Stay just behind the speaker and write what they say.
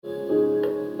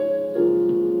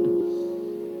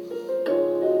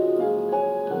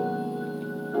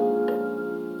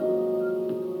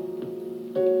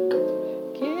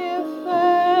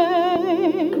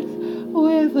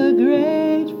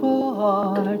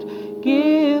heart,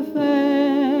 give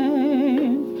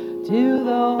thanks to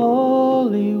the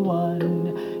Holy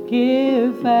One.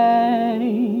 Give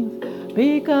thanks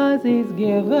because He's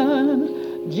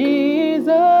given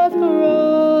Jesus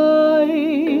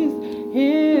Christ,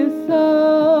 His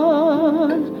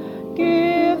Son.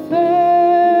 Give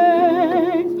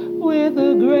thanks with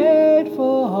a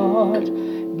grateful heart.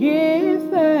 Give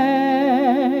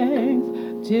thanks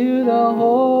to the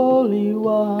Holy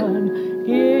One.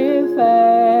 Give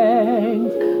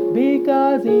thanks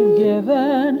because He's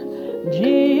given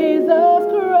Jesus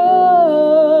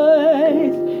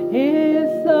Christ, His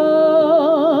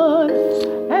Son.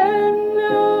 And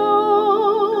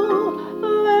now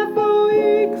let the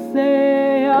weak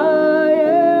say, I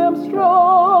am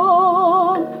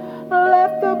strong.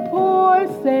 Let the poor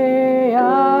say,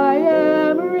 I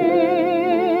am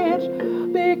rich,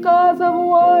 because of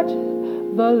what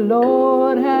the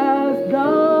Lord has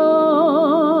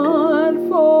done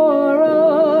for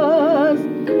us.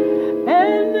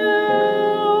 And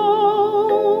now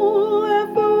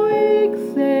let the weak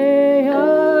say,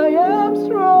 I am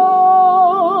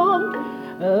strong.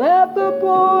 Let the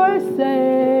poor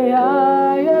say,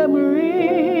 I am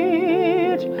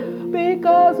rich,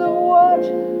 because of what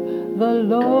the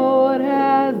Lord